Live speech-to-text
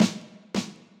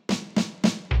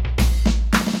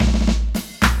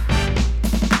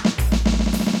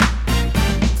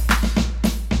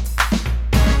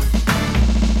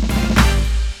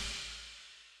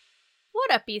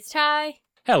Beast High.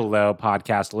 Hello,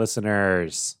 podcast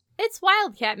listeners. It's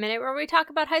Wildcat Minute, where we talk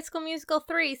about High School Musical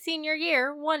 3 senior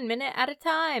year, 1 minute at a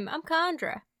time. I'm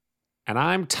Condra. And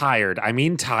I'm tired. I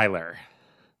mean Tyler.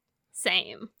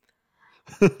 Same.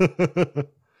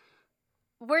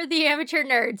 We're the Amateur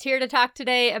Nerds, here to talk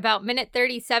today about minute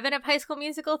 37 of High School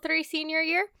Musical 3 senior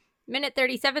year. Minute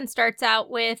 37 starts out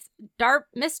with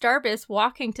Miss Darbus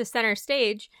walking to center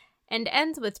stage and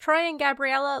ends with Troy and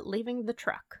Gabriella leaving the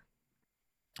truck.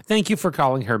 Thank you for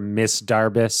calling her Miss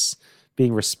Darbus,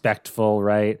 being respectful,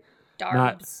 right? Darbs.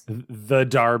 Not the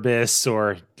Darbus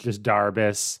or just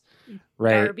Darbus,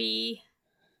 right? Darby.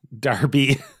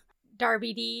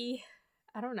 Darby D.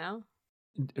 I don't know.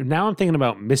 Now I'm thinking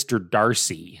about Mr.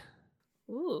 Darcy.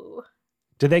 Ooh.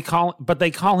 They call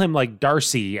him like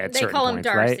Darcy at certain points, right? They call him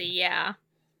Darcy, yeah.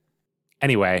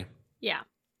 Anyway. Yeah,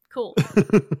 cool.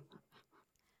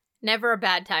 Never a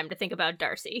bad time to think about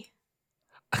Darcy.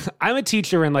 I'm a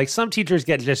teacher, and like some teachers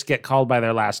get called by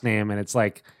their last name, and it's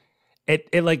like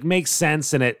it like makes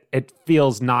sense and it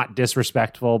feels not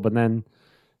disrespectful, but then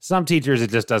some teachers it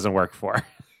just doesn't work for.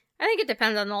 I think it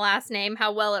depends on the last name,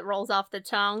 how well it rolls off the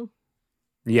tongue.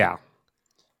 Yeah.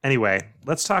 Anyway,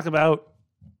 let's talk about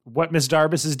what Miss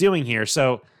Darbus is doing here.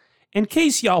 So, in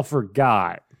case y'all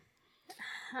forgot,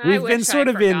 we've been sort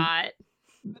of in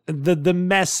the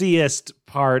messiest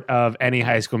part of any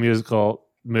High School Musical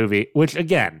movie, which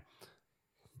again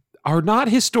are not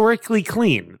historically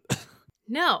clean.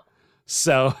 No.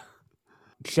 So,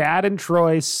 Chad and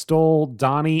Troy stole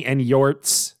Donnie and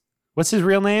Yort's. What's his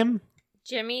real name?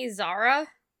 Jimmy Zara,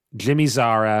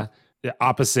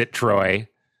 opposite Troy.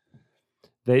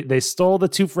 They stole the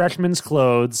two freshmen's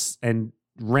clothes and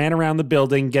ran around the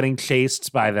building getting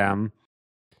chased by them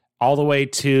all the way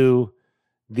to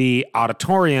the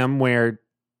auditorium where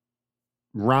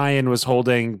Ryan was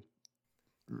holding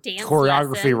dance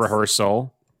choreography lessons.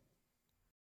 Rehearsal.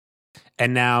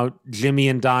 And now Jimmy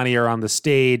and Donnie are on the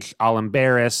stage all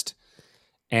embarrassed.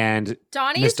 And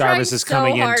Donnie's trying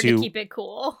so hard to keep it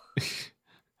cool.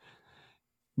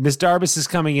 Miss Darbus is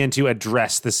coming in to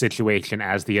address the situation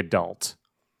as the adult.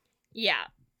 Yeah.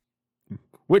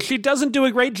 Which she doesn't do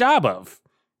a great job of.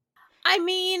 I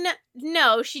mean,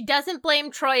 no, she doesn't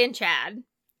blame Troy and Chad.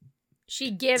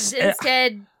 She gives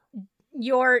instead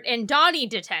Yort and Donnie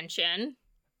detention.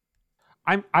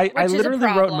 I literally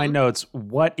wrote in my notes,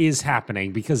 what is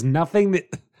happening? Because none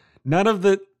of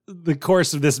the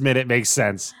course of this minute makes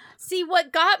sense. See,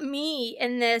 what got me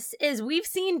in this is we've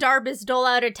seen Darbus dole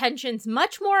out attentions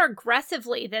much more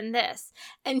aggressively than this.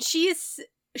 And she's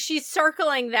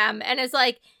circling them and is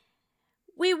like,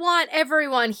 we want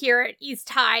everyone here at East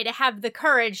High to have the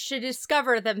courage to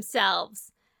discover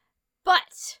themselves.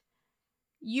 But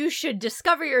you should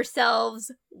discover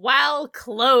yourselves while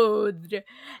clothed.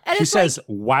 And she says,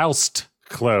 whilst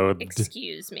clothed.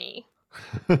 Excuse me.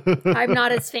 I'm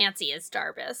not as fancy as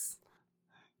Darbus.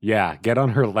 Yeah, get on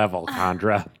her level,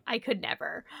 Condra. I could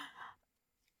never.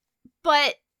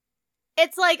 But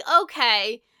it's like,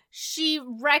 okay, she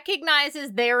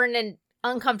recognizes they're in an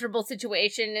uncomfortable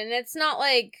situation, and it's not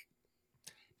like...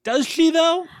 Does she,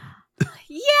 though?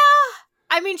 Yeah.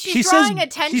 I mean, she's drawing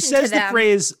attention to them. She says the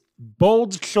phrase,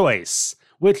 bold choice,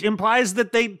 which implies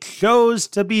that they chose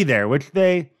to be there, which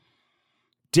they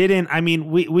didn't. I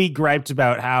mean, we griped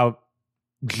about how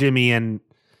Jimmy and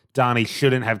Donnie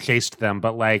shouldn't have chased them,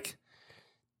 but like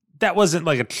that wasn't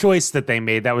like a choice that they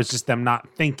made. That was just them not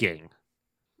thinking.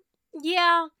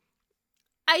 Yeah.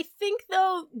 I think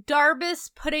though, Darbus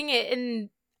putting it in,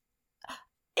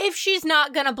 if she's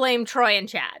not gonna blame Troy and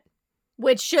Chad,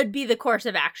 which should be the course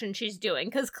of action she's doing,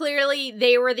 because clearly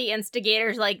they were the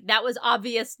instigators, like that was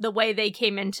obvious the way they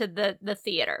came into the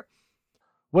theater.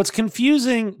 What's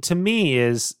confusing to me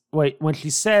is when she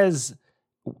says,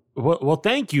 well,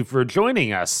 thank you for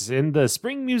joining us in the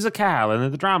Spring Musicale and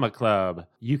in the Drama Club.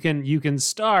 You can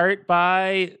start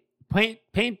by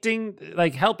painting,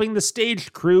 like helping the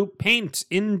stage crew paint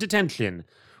in detention,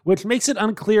 which makes it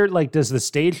unclear. Like, does the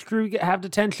stage crew have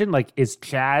detention? Like, is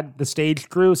Chad the stage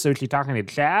crew? So is she talking to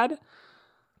Chad?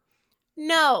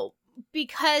 No,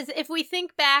 because if we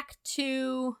think back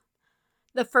to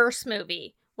the first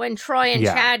movie, when Troy and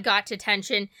Chad got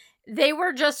detention, they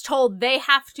were just told they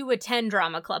have to attend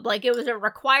drama club. Like, it was a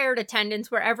required attendance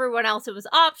where everyone else, it was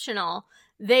optional.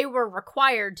 They were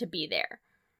required to be there.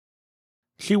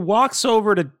 She walks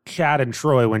over to Chad and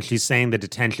Troy when she's saying the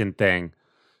detention thing.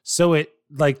 So it,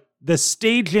 like, the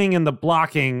staging and the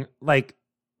blocking, like,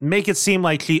 make it seem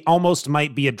like she almost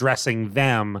might be addressing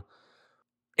them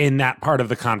in that part of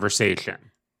the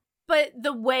conversation. But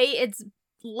the way it's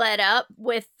led up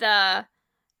with the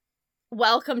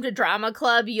welcome to drama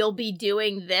club, you'll be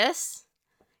doing this.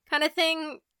 kind of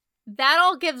thing. That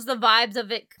all gives the vibes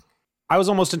of it. I was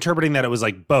almost interpreting that it was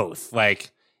like both.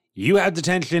 Like, you have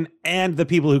detention and the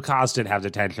people who caused it have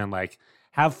detention. Like,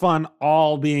 have fun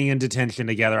all being in detention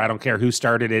together. I don't care who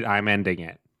started it. I'm ending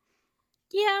it.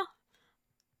 Yeah.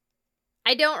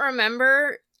 I don't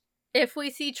remember if we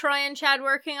see Troy and Chad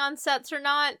working on sets or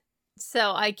not,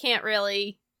 so I can't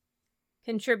really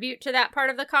contribute to that part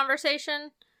of the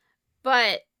conversation.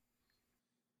 But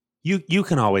you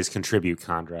can always contribute,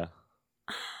 Condra.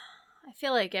 I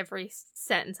feel like every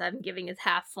sentence I'm giving is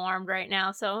half-formed right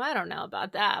now, so I don't know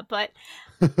about that, but...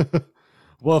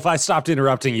 Well, if I stopped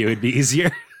interrupting you, it'd be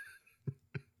easier.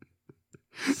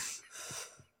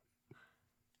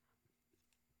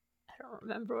 I don't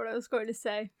remember what I was going to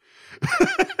say.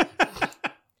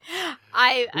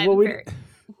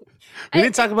 We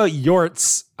didn't talk about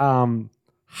Yort's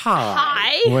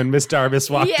hi when Miss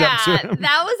Darbus walked up to him.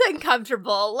 That was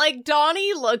uncomfortable. Like,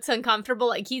 Donnie looks uncomfortable,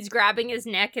 like he's grabbing his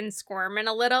neck and squirming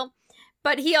a little.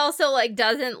 But he also, like,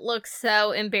 doesn't look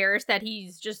so embarrassed that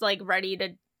he's just, like, ready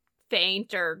to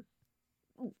faint or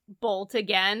bolt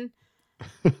again.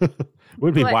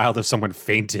 Would be wild if someone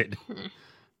fainted.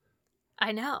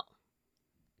 I know.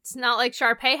 It's not like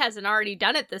Sharpay hasn't already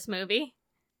done it this movie.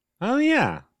 Oh,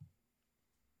 yeah.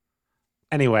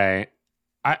 Anyway,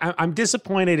 I'm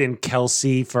disappointed in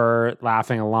Kelsey for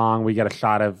laughing along. We get a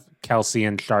shot of Kelsey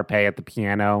and Sharpay at the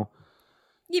piano.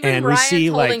 Even Ryan's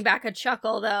holding back a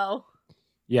chuckle, though.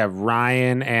 Yeah,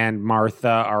 Ryan and Martha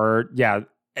are,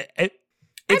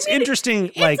 it's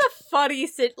interesting. It's a funny,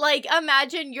 like,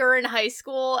 imagine you're in high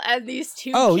school and these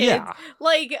two kids, yeah.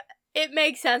 Like, it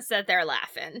makes sense that they're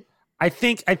laughing. I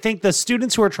think the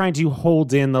students who are trying to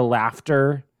hold in the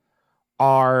laughter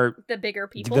are the bigger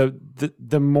people.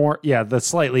 The more, the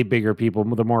slightly bigger people,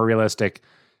 the more realistic.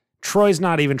 Troy's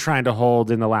not even trying to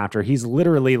hold in the laughter. He's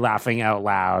literally laughing out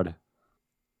loud.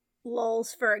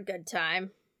 Lulz for a good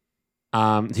time.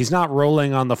 He's not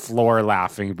rolling on the floor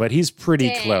laughing, but he's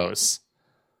pretty close.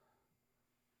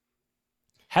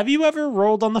 Have you ever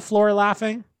rolled on the floor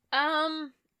laughing?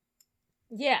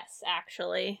 Yes,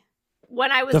 actually.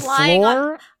 When I was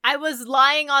I was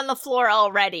lying on the floor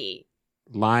already.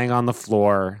 Lying on the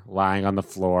floor,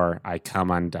 I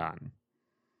come undone.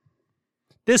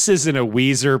 This isn't a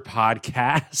Weezer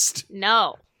podcast.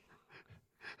 No.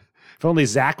 If only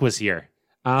Zach was here.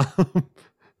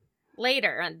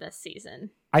 Later in this season.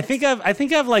 I think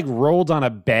I've like rolled on a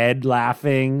bed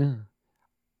laughing.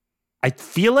 I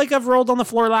feel like I've rolled on the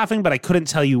floor laughing, but I couldn't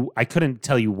tell you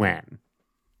when.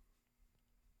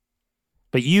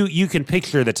 But you can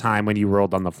picture the time when you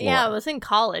rolled on the floor. Yeah, I was in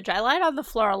college. I lied on the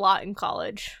floor a lot in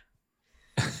college.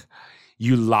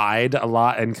 You lied a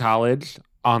lot in college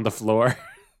on the floor?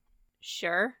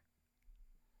 Sure.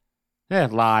 Yeah,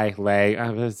 lie, lay.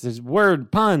 There's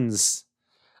word puns.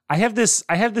 I have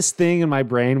this thing in my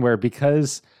brain where,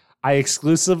 because I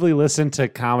exclusively listen to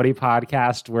comedy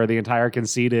podcasts where the entire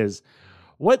conceit is,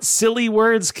 what silly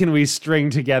words can we string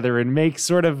together and make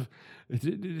sort of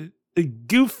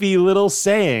goofy little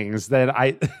sayings that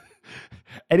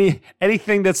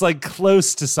anything that's like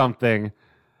close to something,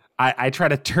 I try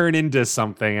to turn into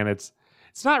something, and it's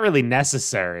not really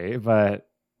necessary, but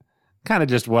kind of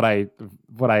just what I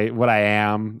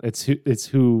am. It's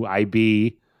who I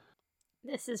be.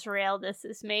 This is real. This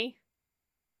is me.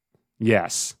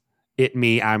 Yes. It,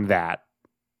 me, I'm that.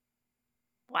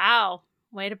 Wow.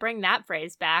 Way to bring that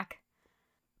phrase back.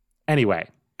 Anyway.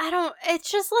 It's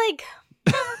just like,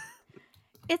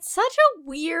 it's such a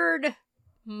weird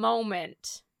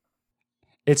moment.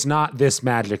 It's not this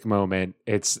magic moment.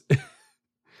 It's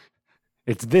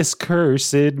this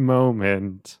cursed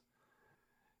moment.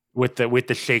 With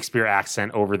the Shakespeare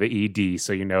accent over the ED,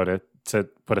 so you know to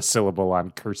put a syllable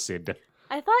on cursed.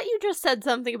 I thought you just said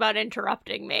something about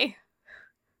interrupting me.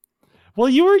 Well,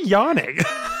 you were yawning.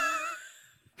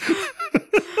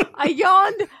 I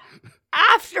yawned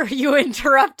after you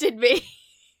interrupted me.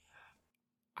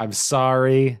 I'm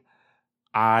sorry.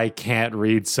 I can't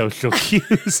read social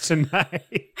cues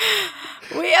tonight.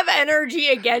 We have energy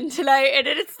again tonight, and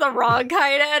it's the wrong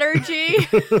kind of energy.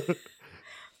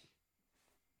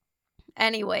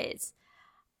 Anyways,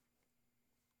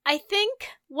 I think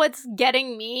what's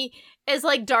getting me is,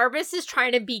 like, Darbus is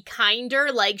trying to be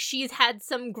kinder. Like, she's had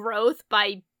some growth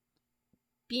by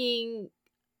being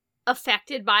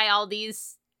affected by all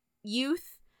these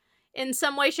youth in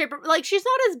some way, shape, or... Like, she's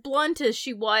not as blunt as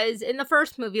she was in the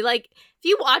first movie. Like, if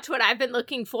you watch What I've Been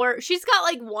Looking For, she's got,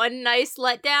 like, one nice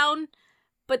letdown,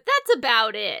 but that's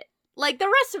about it. Like,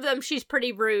 the rest of them, she's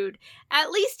pretty rude.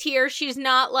 At least here, she's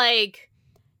not, like,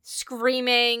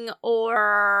 screaming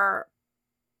or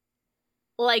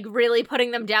like, really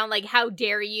putting them down, like, how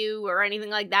dare you, or anything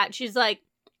like that. She's like,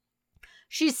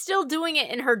 she's still doing it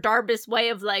in her Darbus way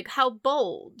of, like, how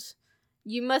bold.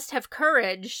 You must have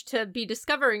courage to be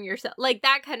discovering yourself. Like,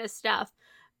 that kind of stuff.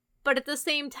 But at the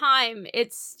same time,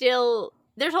 it's still,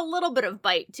 there's a little bit of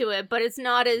bite to it, but it's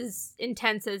not as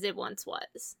intense as it once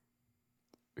was.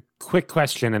 Quick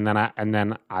question, and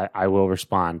then I will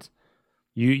respond.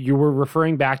 You were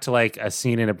referring back to like a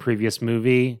scene in a previous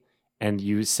movie, and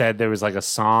you said there was like a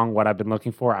song. What I've been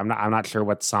looking for. I'm not sure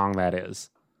what song that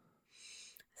is.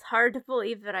 It's hard to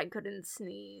believe that I couldn't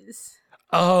sneeze.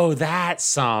 Oh, that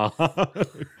song.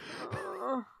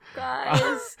 Oh,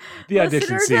 guys, the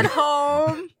audition listeners scene at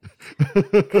home.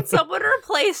 Could someone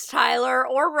replace Tyler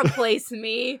or replace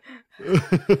me? Can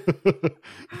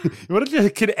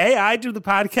AI do the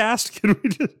podcast?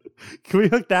 Can we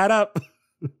hook that up?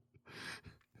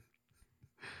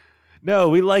 No,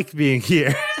 we like being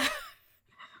here.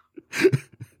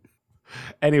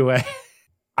 Anyway,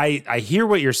 I hear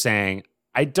what you're saying.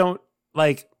 I don't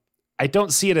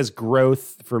see it as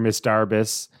growth for Miss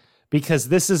Darbus, because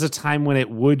this is a time when it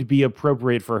would be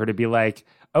appropriate for her to be like,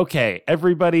 okay,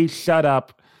 everybody shut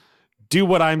up. Do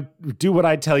what I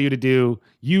tell you to do.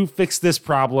 You fix this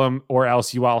problem or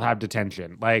else you all have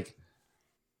detention. Like,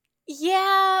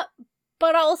 yeah,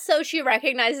 but also she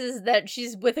recognizes that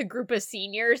she's with a group of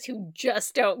seniors who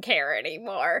just don't care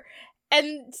anymore.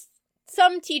 And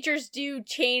some teachers do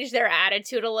change their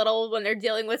attitude a little when they're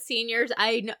dealing with seniors.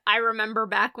 I remember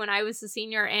back when I was a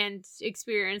senior and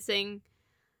experiencing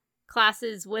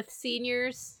classes with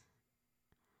seniors.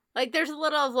 Like, there's a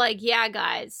little of like, yeah,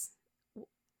 guys,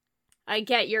 I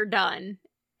get you're done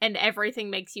and everything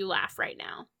makes you laugh right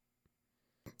now.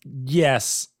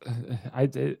 Yes, I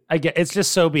get it's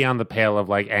just so beyond the pale of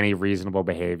like any reasonable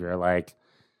behavior. Like,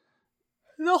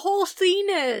 the whole scene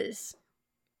is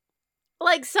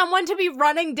like someone to be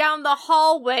running down the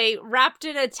hallway wrapped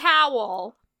in a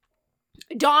towel.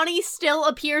 Donnie still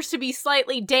appears to be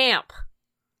slightly damp.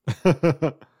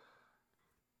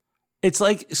 It's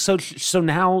like, so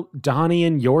now Donnie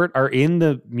and Yort are in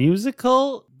the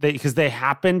musical because they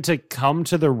happen to come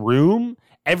to the room.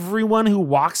 Everyone who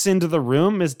walks into the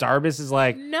room, Miss Darbus is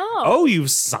like, no. Oh, you've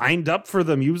signed up for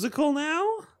the musical now?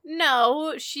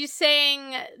 No, she's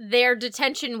saying their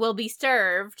detention will be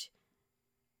served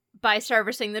by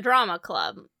servicing the drama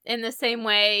club. In the same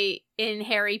way in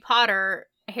Harry Potter,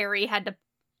 Harry had to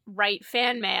write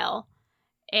fan mail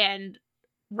and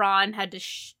Ron had to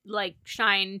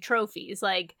shine trophies.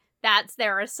 Like, that's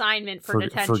their assignment for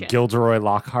detention. For Gilderoy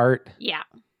Lockhart? Yeah.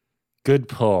 Good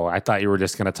pull. I thought you were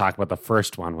just going to talk about the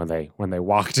first one when they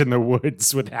walked in the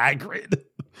woods with Hagrid.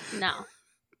 No.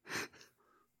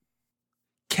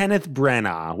 Kenneth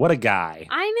Branagh. What a guy.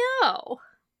 I know.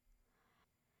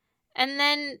 And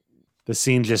then the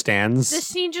scene just ends.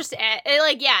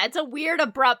 It's a weird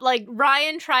abrupt, like,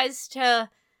 Ryan tries to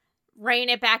rein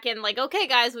it back in, like, okay,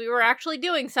 guys, we were actually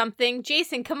doing something.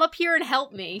 Jason, come up here and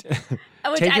help me.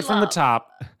 Take it from the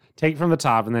top. Take it from the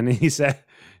top. And then he said,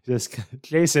 just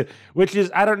Jason, which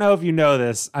is, I don't know if you know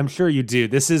this. I'm sure you do.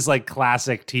 This is like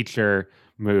classic teacher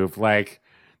move. Like,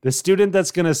 the student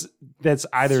that's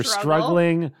either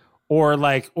struggling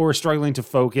or struggling to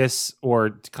focus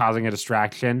or causing a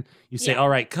distraction. You say, all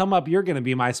right, come up. You're going to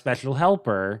be my special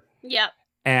helper. Yep.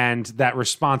 And that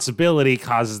responsibility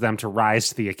causes them to rise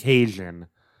to the occasion.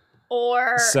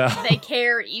 Or they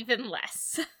care even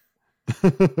less.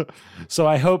 So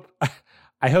I hope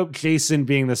Jason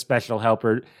being the special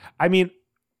helper, I mean,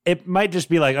 it might just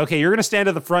be like, okay, you're going to stand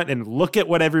at the front and look at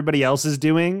what everybody else is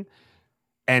doing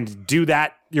and do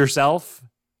that yourself.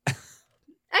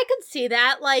 I could see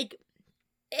that. Like,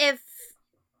 if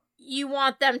you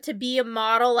want them to be a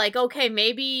model, like, okay,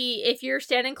 maybe if you're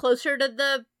standing closer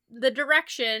to the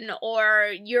direction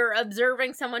or you're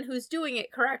observing someone who's doing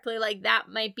it correctly, like, that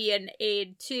might be an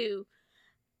aid too.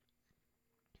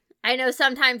 I know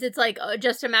sometimes it's like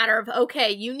just a matter of,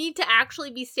 okay, you need to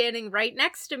actually be standing right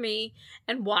next to me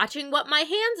and watching what my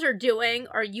hands are doing,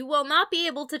 or you will not be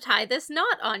able to tie this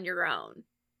knot on your own.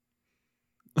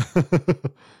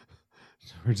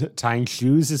 Tying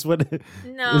shoes is what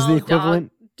no, is the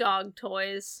equivalent? Dog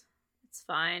toys. It's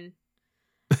fine.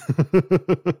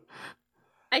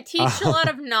 I teach a lot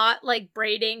of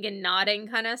braiding and knotting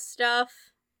kind of stuff.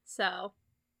 So,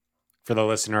 for the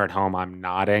listener at home, I'm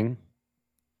nodding.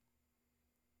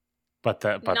 But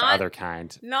the other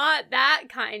kind. Not that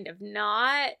kind of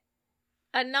knot.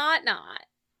 A knot.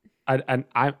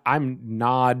 I'm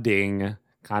nodding.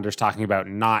 Connor's talking about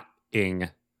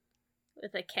knotting.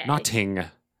 With a K. Knotting.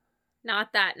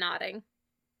 Not that nodding.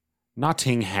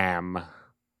 Nottingham.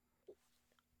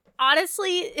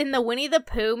 honestly, in the Winnie the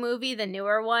Pooh movie, the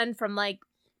newer one from like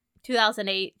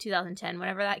 2008, 2010,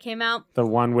 whenever that came out. The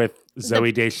one with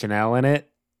Zoe Deschanel in it?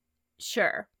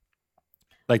 Sure.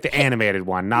 Like the animated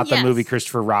one, not the movie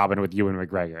Christopher Robin with Ewan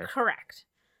McGregor. Correct.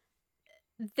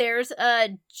 There's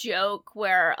a joke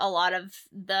where a lot of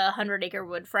the 100 Acre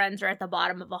Wood friends are at the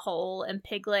bottom of a hole and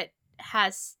Piglet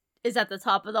is at the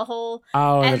top of the hole.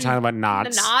 Oh, and they're talking about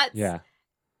knots. The knots. Yeah.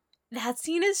 That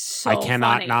scene is so I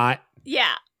cannot funny. not.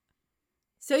 Yeah.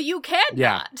 So you can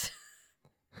not.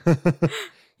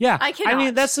 Yeah. I cannot. I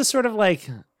mean, that's the sort of like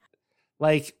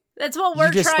that's what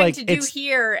we're trying to do it's...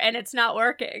 here, and it's not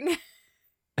working.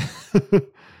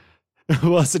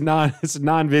 Well, it's a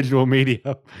non-visual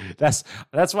medium. That's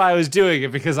why I was doing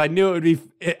it, because I knew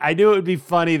it would be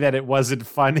funny that it wasn't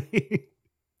funny.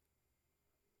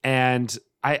 And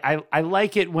I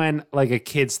like it when like a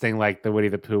kid's thing like the Winnie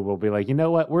the Pooh will be like, you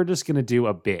know what, we're just gonna do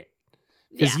a bit.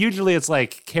 Because usually it's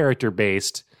like character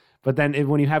based, but then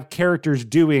when you have characters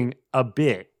doing a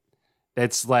bit,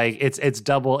 it's like it's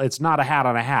double. It's not a hat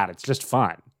on a hat. It's just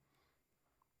fun.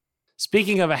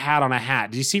 Speaking of a hat on a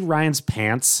hat, do you see Ryan's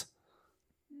pants?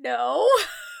 No.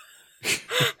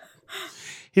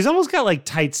 He's almost got like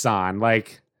tights on,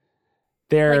 like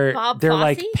they're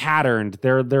like patterned.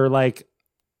 They're like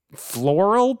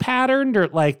floral patterned, or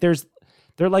like they're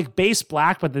like base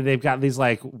black, but then they've got these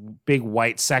like big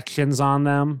white sections on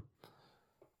them.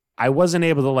 I wasn't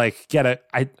able to like get it.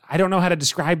 I don't know how to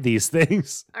describe these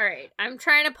things. All right, I'm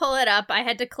trying to pull it up. I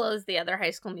had to close the other High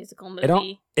School Musical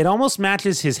movie. It almost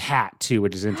matches his hat too,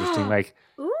 which is interesting. Like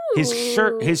his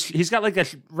shirt, he's got like a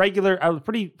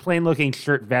pretty plain looking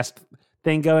shirt vest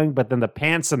thing going, but then the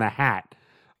pants and the hat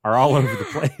are all over the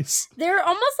place. They're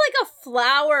almost like a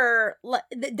flower.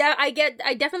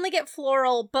 I definitely get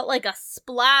floral, but like a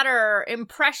splatter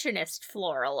impressionist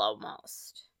floral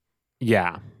almost.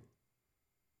 Yeah.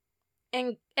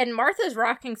 And Martha's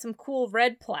rocking some cool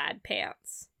red plaid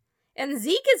pants. And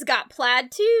Zeke has got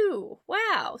plaid too.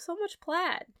 Wow, so much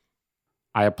plaid.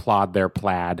 I applaud their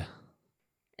plaid.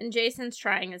 And Jason's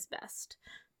trying his best.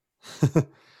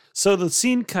 So the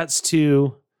scene cuts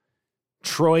to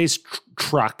Troy's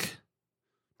truck.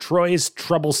 Troy's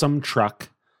troublesome truck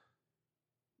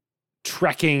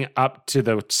trekking up to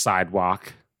the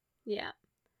sidewalk. Yeah.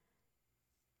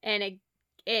 And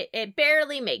it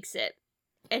barely makes it.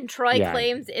 And Troy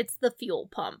claims it's the fuel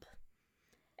pump.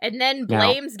 And then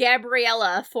blames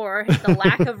Gabriella for the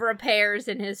lack of repairs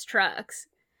in his trucks.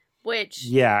 Which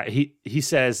he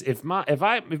says if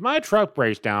my truck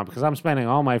breaks down because I'm spending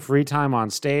all my free time on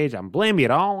stage, I'm blaming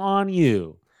it all on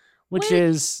you. Which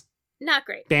is not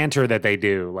great. Banter that they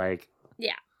do, like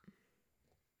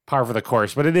par for the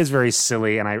course, but it is very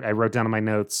silly. And I wrote down in my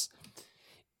notes,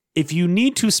 if you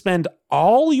need to spend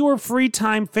all your free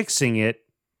time fixing it,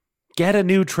 get a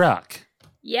new truck.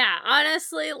 Yeah,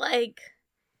 honestly, like,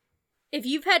 if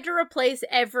you've had to replace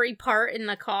every part in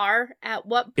the car, at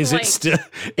what point...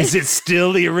 Is it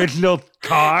still the original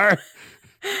car?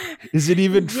 Is it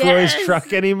even Troy's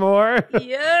truck anymore?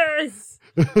 Yes!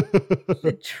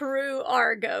 The true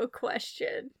Argo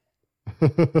question.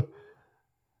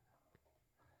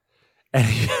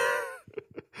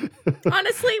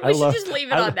 Honestly, we should just leave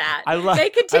it on that. They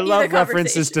continue the conversation.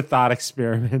 References to thought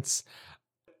experiments.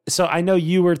 So I know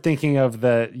you were thinking of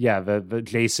the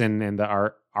Jason and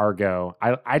the Argo.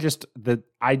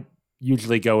 I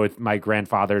usually go with my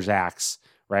grandfather's axe,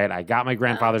 right? I got my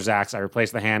grandfather's axe. I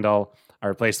replaced the handle. I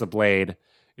replaced the blade.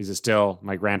 Is it still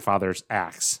my grandfather's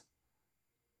axe?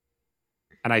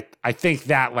 And I think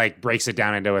that like breaks it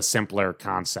down into a simpler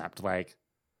concept, like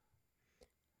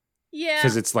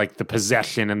because it's like the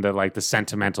possession and the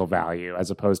sentimental value, as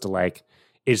opposed to like,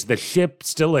 is the ship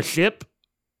still a ship?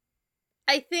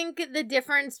 I think the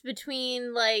difference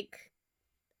between, like,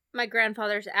 my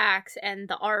grandfather's axe and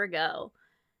the Argo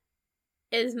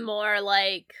is more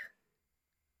like,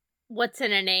 what's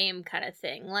in a name kind of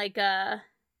thing. Like, I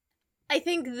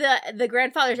think the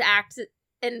grandfather's axe,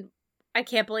 and I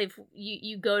can't believe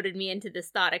you goaded me into this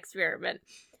thought experiment.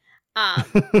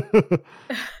 But...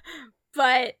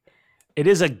 It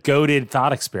is a goaded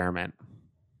thought experiment.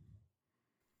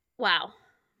 Wow.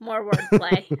 More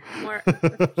wordplay. More.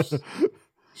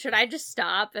 Should I just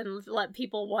stop and let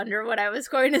people wonder what I was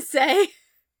going to say?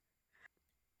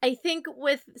 I think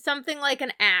with something like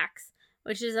an axe,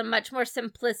 which is a much more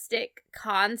simplistic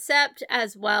concept,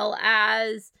 as well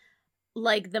as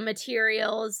like the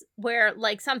materials, where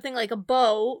like something like a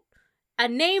boat, a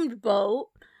named boat,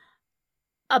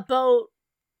 a boat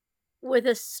with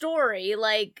a story,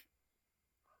 like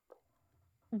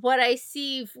what I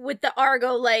see with the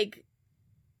Argo, like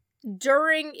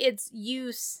during its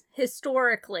use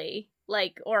historically,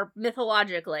 or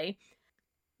mythologically,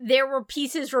 there were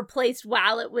pieces replaced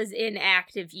while it was in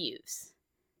active use.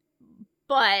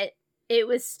 But it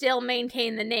was still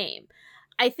maintain the name.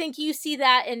 I think you see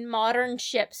that in modern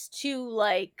ships too,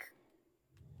 like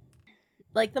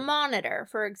the Monitor,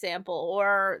 for example,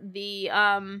 or the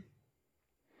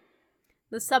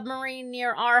submarine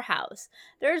near our house.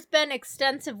 There's been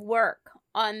extensive work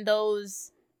on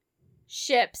those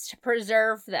ships to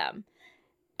preserve them.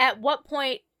 At what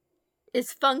point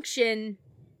is function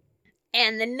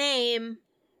and the name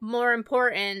more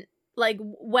important? Like,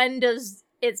 when does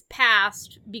its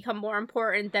past become more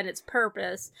important than its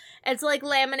purpose? It's like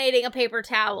laminating a paper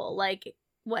towel. Like,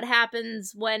 what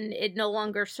happens when it no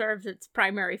longer serves its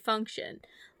primary function?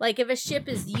 Like, if a ship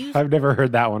is used... I've never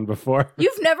heard that one before.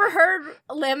 You've never heard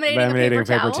laminating a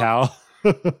paper towel?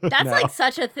 That's No. like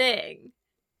such a thing.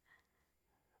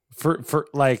 For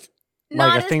like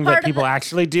Not a thing that people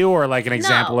actually do, or like an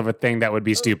example No. of a thing that would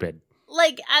be stupid?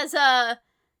 Like, as a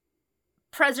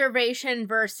preservation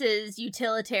versus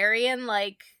utilitarian,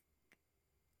 like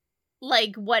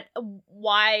what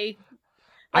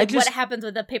happens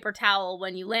with a paper towel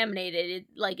when you laminate it?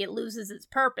 It loses its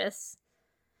purpose.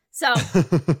 So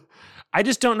I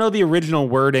just don't know the original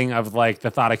wording of like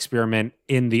the thought experiment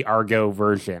in the Argo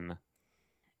version.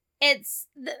 I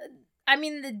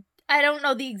don't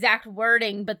know the exact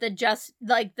wording, but the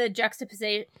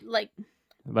juxtaposition, like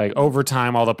over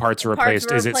time all the parts are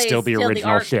replaced. Is it still the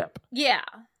original ship? Yeah.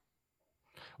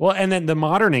 Well, and then the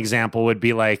modern example would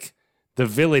be like the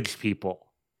Village People.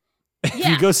 If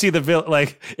Yeah. you go see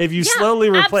the if you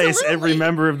slowly replace every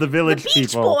member of the Village the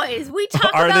Beach People, Boys. We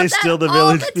talk are about they that still the all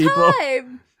Village the People?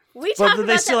 time. We well, talk but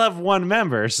about they still that. have one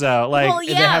member, so they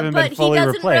haven't been but fully he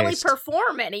doesn't replaced. really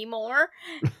perform anymore.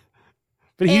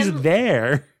 But he's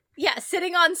there. Yeah,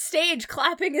 sitting on stage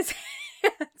clapping his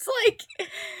hands. Like,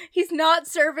 he's not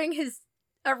serving his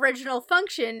original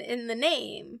function in the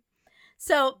name.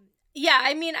 So, yeah,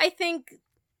 I think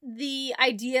the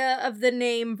idea of the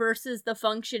name versus the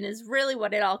function is really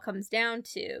what it all comes down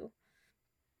to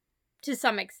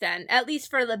some extent. At least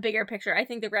for the bigger picture. I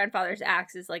think the grandfather's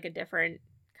axe is like a different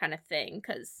kind of thing,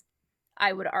 because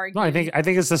I would argue... No, I think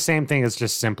it's the same thing. It's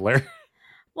just simpler.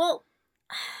 Well...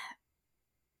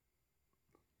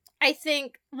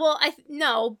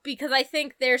 no, because I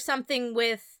think there's something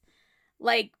with,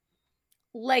 like,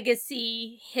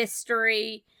 legacy,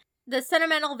 history, the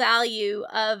sentimental value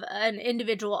of an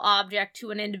individual object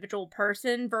to an individual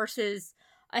person versus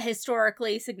a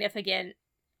historically significant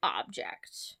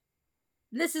object.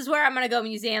 This is where I'm gonna go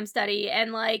museum study,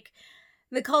 and, like,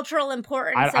 the cultural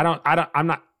importance.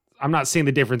 I'm not seeing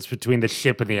the difference between the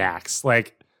ship and the axe.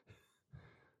 Like,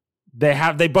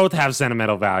 they both have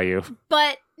sentimental value.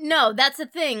 But no, that's the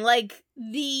thing. Like,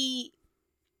 the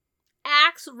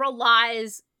axe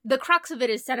the crux of it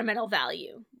is sentimental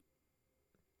value.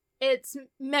 It's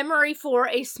memory for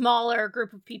a smaller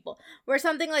group of people. Where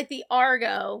something like the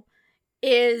Argo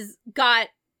got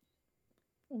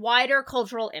wider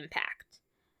cultural impact.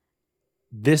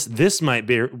 This might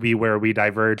be where we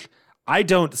diverge. I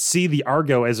don't see the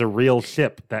Argo as a real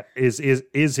ship that is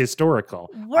historical.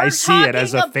 I see it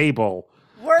as a fable.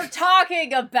 We're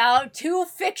talking about two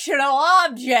fictional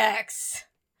objects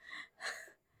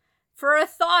for a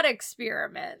thought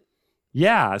experiment.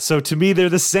 Yeah, so to me they're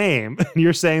the same.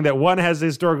 You're saying that one has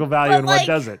historical value and one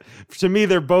doesn't. To me,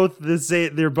 they're both the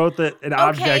same. They're both an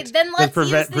object. Okay, then let's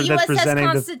use the USS presenting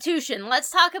Constitution.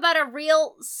 Let's talk about a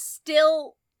real,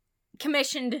 still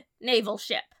commissioned naval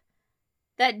ship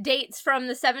that dates from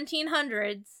the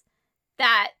 1700s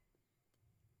that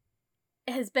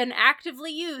has been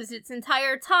actively used its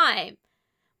entire time,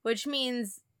 which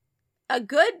means a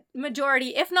good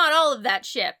majority, if not all of that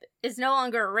ship, is no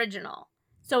longer original.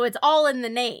 So it's all in the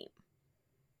name.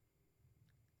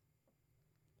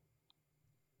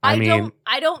 I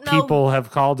don't know. People have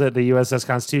called it the USS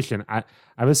Constitution. I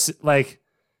was like,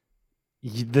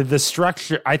 the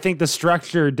structure. I think the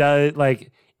structure does,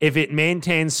 like, if it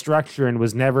maintains structure and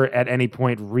was never at any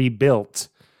point rebuilt,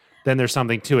 then there's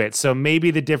something to it. So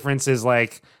maybe the difference is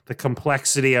like the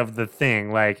complexity of the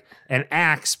thing. Like, an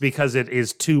axe, because it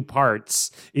is two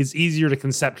parts, is easier to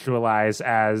conceptualize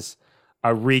as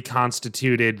a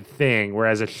reconstituted thing,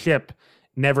 whereas a ship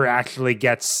never actually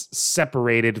gets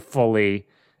separated fully.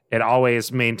 It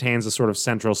always maintains a sort of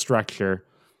central structure,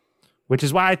 which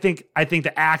is why I think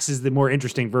the axe is the more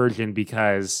interesting version,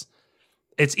 because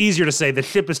it's easier to say the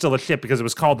ship is still a ship because it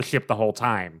was called the ship the whole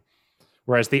time,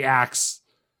 whereas the axe,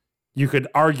 you could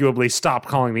arguably stop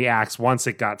calling the axe once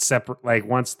it got separate, like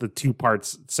once the two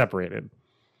parts separated.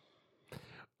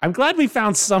 I'm glad we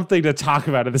found something to talk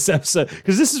about in this episode,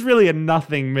 because this is really a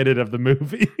nothing minute of the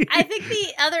movie. I think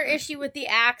the other issue with the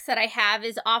axe that I have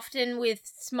is often with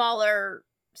smaller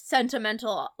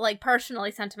sentimental, like personally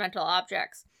sentimental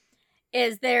objects,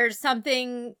 is there's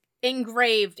something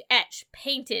engraved, etched,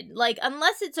 painted, like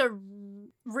unless it's a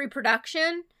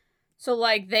reproduction, so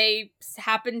like they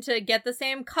happen to get the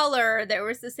same color, there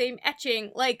was the same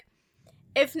etching, like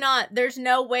if not, there's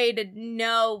no way to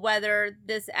know whether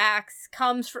this axe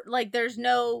comes from, like, there's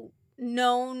no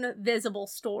known visible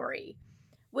story,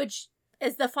 which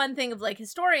is the fun thing of, like,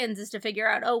 historians is to figure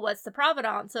out, oh, what's the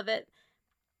provenance of it?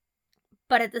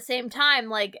 But at the same time,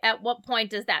 like, at what point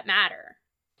does that matter?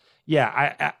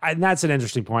 Yeah, and that's an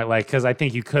interesting point, like, because I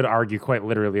think you could argue quite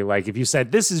literally, like, if you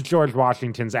said, this is George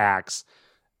Washington's axe,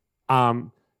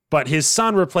 but his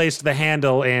son replaced the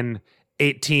handle in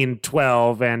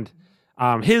 1812, and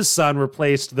his son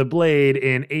replaced the blade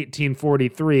in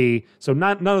 1843, so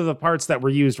none of the parts that were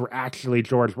used were actually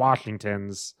George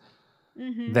Washington's.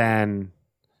 Mm-hmm. Then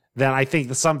I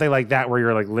think something like that where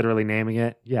you're like literally naming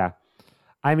it. Yeah,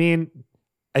 I mean,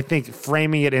 I think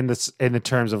framing it in the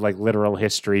terms of like literal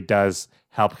history does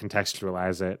help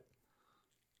contextualize it.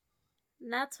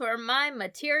 And that's where my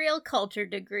material culture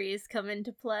degrees come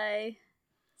into play.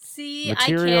 See,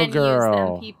 Material I can girl. use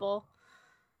them, people.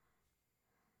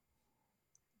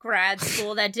 Grad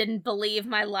school that didn't believe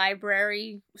my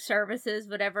library services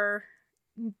would ever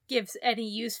give any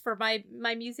use for my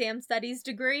museum studies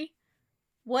degree.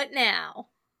 What now?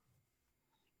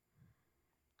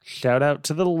 Shout out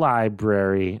to the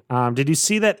library. Did you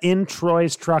see that in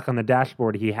Troy's truck on the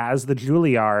dashboard, he has the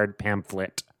Juilliard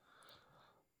pamphlet?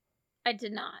 I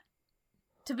did not.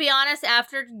 To be honest,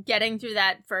 after getting through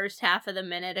that first half of the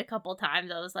minute a couple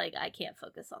times, I was like, I can't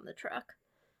focus on the truck.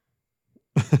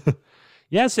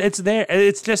 Yes, it's there.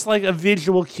 It's just like a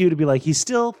visual cue to be like, he's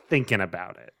still thinking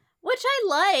about it. Which I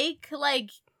like. Like,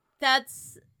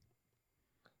 that's...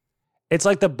 It's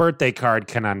like the birthday card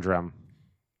conundrum.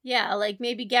 Yeah, like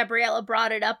maybe Gabriella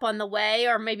brought it up on the way,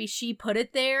 or maybe she put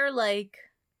it there, like...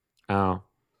 Oh.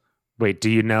 Wait, do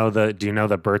you know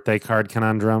the birthday card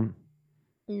conundrum?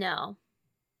 No.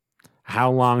 How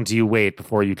long do you wait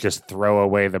before you just throw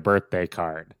away the birthday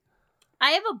card?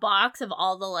 I have a box of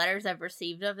all the letters I've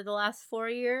received over the last 4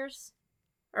 years.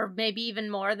 Or maybe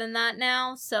even more than that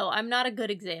now, so I'm not a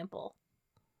good example.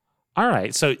 All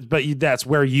right, so, but that's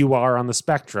where you are on the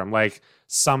spectrum. Like,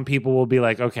 some people will be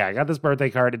like, okay, I got this birthday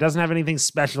card. It doesn't have anything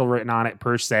special written on it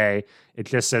per se. It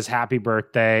just says, happy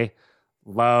birthday,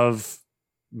 love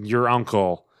your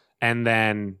uncle. And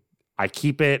then I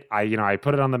keep it, I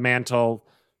put it on the mantle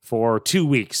for 2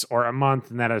 weeks or a month,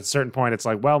 and then at a certain point it's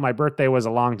like, well, my birthday was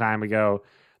a long time ago.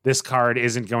 This card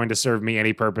isn't going to serve me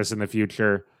any purpose in the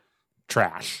future.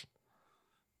 Trash.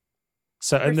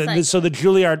 So so the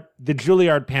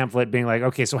Juilliard pamphlet being like,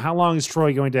 okay, so how long is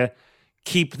Troy going to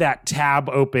keep that tab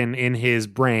open in his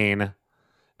brain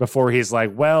before he's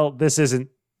like, well, this isn't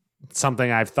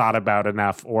something I've thought about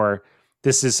enough, or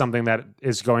this is something that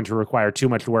is going to require too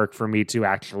much work for me to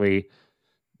actually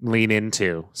lean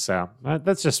into. So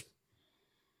that's just...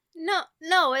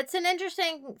 No, it's an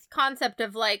interesting concept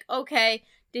of like, okay,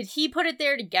 did he put it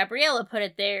there? Did Gabriella put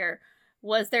it there?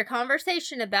 Was there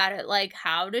conversation about it? Like,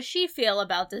 how does she feel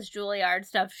about this Juilliard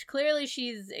stuff? Clearly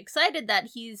she's excited that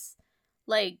he's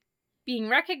like being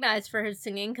recognized for his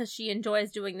singing because she enjoys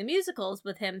doing the musicals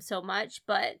with him so much,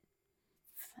 but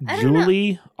I don't know.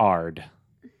 Juilliard.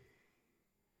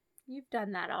 You've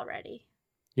done that already.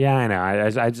 Yeah, I know.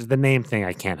 I just, the name thing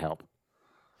I can't help.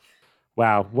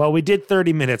 Wow. Well, we did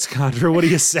 30 minutes, Condra. What do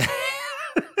you say?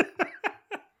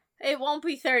 It won't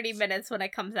be 30 minutes when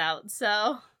it comes out,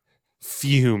 so...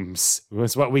 Fumes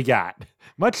was what we got.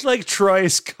 Much like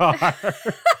Troy's car.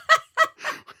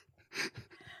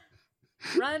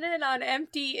 Running on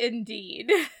empty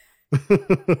indeed.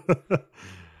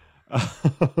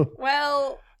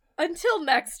 Well, until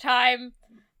next time,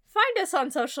 find us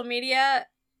on social media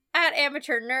at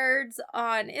Amateur Nerds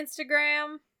on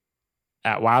Instagram.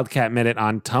 At Wildcat Minute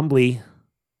on Tumblr.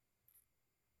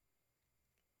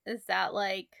 Is that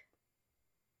like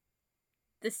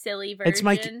the silly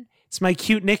version? It's my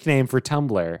cute nickname for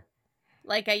Tumblr.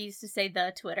 Like I used to say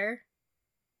the Twitter.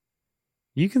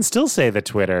 You can still say the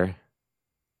Twitter.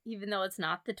 Even though it's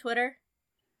not the Twitter?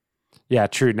 Yeah,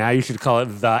 true. Now you should call it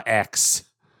the X,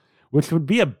 which would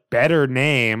be a better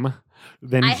name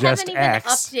than just X. I haven't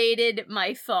even updated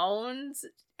my phone's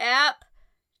app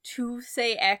to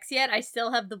say X yet. I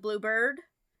still have the Bluebird.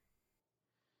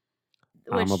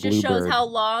 Which just shows how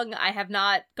long I have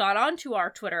not gone onto our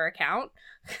Twitter account.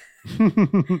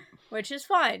 Which is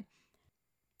fine.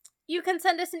 you can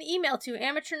send us an email to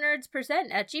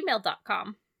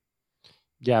amateurnerdspresent@gmail.com.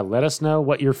 Yeah, let us know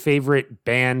what your favorite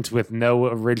band with no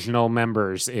original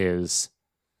members is.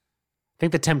 I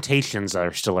think the Temptations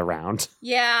are still around.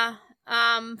 Yeah,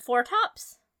 Four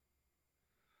Tops.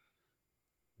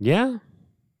 Yeah,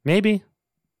 maybe.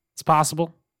 It's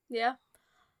possible. Yeah.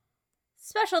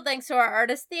 Special thanks to our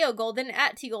artist, Theo Golden,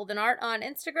 at tgoldenart on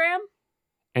Instagram.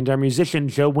 And our musician,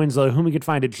 Joe Winslow, whom we could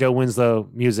find at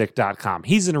joewinslowmusic.com.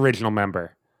 He's an original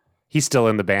member. He's still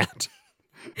in the band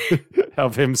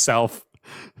of himself.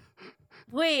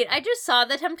 Wait, I just saw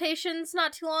the Temptations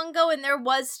not too long ago, and there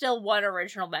was still one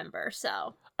original member,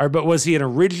 so. But was he an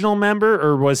original member,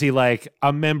 or was he like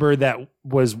a member that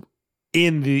was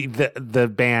in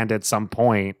the band at some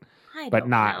point, but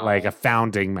not like a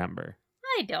founding member?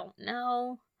 I don't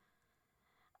know.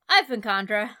 I've been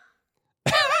Condra.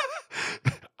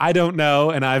 I don't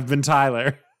know, and I've been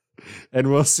Tyler.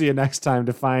 And we'll see you next time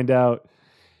to find out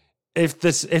if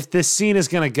this scene is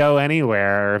gonna go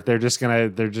anywhere, or if they're just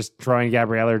Troy and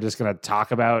Gabriella are just gonna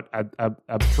talk about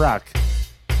a truck.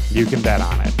 You can bet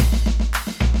on it.